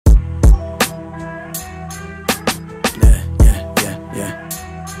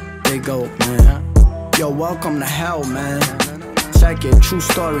they go, man. Yo, welcome to hell, man. Check it, true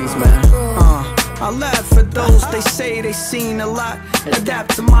stories, man. I laugh at those, they say they seen a lot.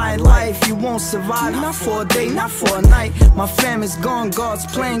 Adapt to my life, you won't survive. Not for a day, not for a night. My fam is gone, God's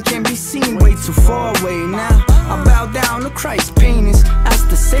plan can't be seen way too far away now. I bow down to Christ's paintings, ask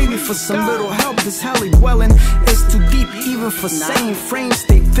to save me for some little help. This helly dwelling is too deep even for sane frames.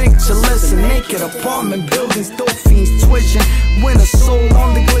 Stay pictureless and naked apartment buildings, dope fiends twitching. Winter soul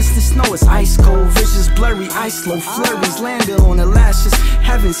on the glistening snow is ice cold. Vicious blurry ice low flurries landed on her lashes.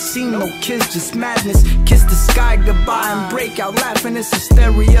 Haven't seen no kiss, just madness. Kiss the sky goodbye and break out laughing. It's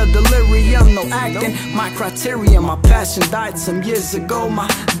hysteria, delirium, no acting. My criteria, my passion died some years ago. My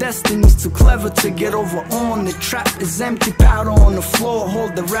destiny's too clever to get over on. The trap is empty, powder on the floor.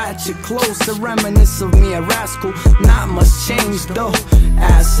 Hold the ratchet close, a reminisce of me, a rascal. Not much change though.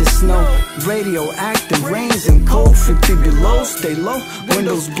 Acid snow, radioactive rains and cold. 50 below, stay low.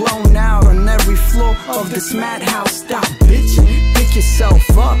 Windows blown out on every floor of this madhouse. Stop bitching, pick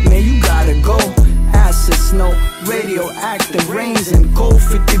yourself up, man, you gotta go. Acid snow, radioactive rains and cold.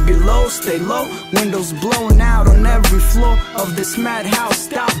 50 below, stay low. Windows blown out on every floor of this madhouse.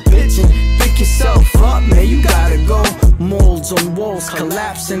 Stop bitching, pick yourself up, man, you gotta go. Molds on walls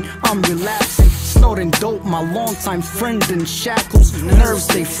collapsing, I'm relapsing. Snorting dope, my longtime friend in shackles. Nerves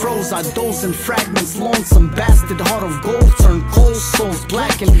they froze, I doze in fragments. Lonesome bastard, heart of gold, turn cold, souls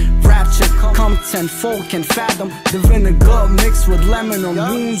blackened. Rapture come tenfold, can fathom. The vinegar mixed with lemon on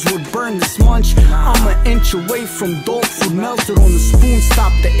wounds would burn this munch. I'm an inch away from dog food melted on the spoon.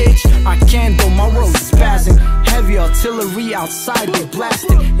 Stop the itch, I can't though, my world is spazzing. Heavy artillery outside, they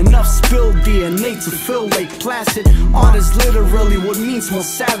blasted. Enough spilled DNA to fill Lake Placid. Art is literally what means more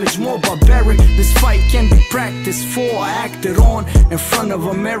savage, more barbaric. This fight can be practiced for, acted on in front of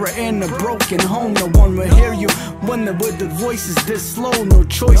a mirror in a broken home. No one will hear you when with the voices this slow. No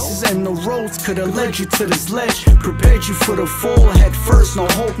choices and no roads could have led you to this ledge. Prepared you for the fall head first, no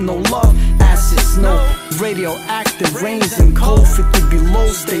hope, no love. Acid snow, radioactive rains and cold. 50 below,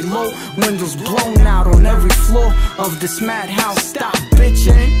 stay low. Windows blown out on every floor of this madhouse. Stop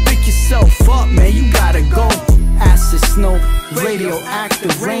bitching, pick yourself up, man, you gotta go. Acid snow,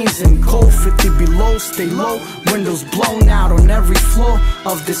 radioactive rains and cold. 50 below, stay low. Windows blown out on every floor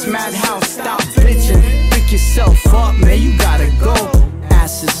of this madhouse. Stop bitching, pick yourself up, man, you gotta go.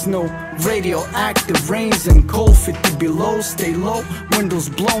 Acid snow, radioactive rains and cold. 50 below, stay low. Windows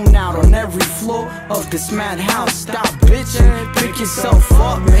blown out on every floor of this madhouse. Stop bitching, pick yourself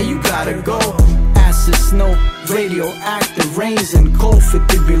up, man, you gotta go. Acid snow, radioactive rains and cold.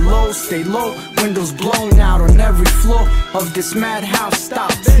 50 below, stay low. Windows blown out on every floor of this madhouse.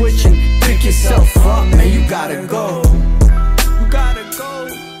 Stop twitching, pick yourself up, man, you gotta go.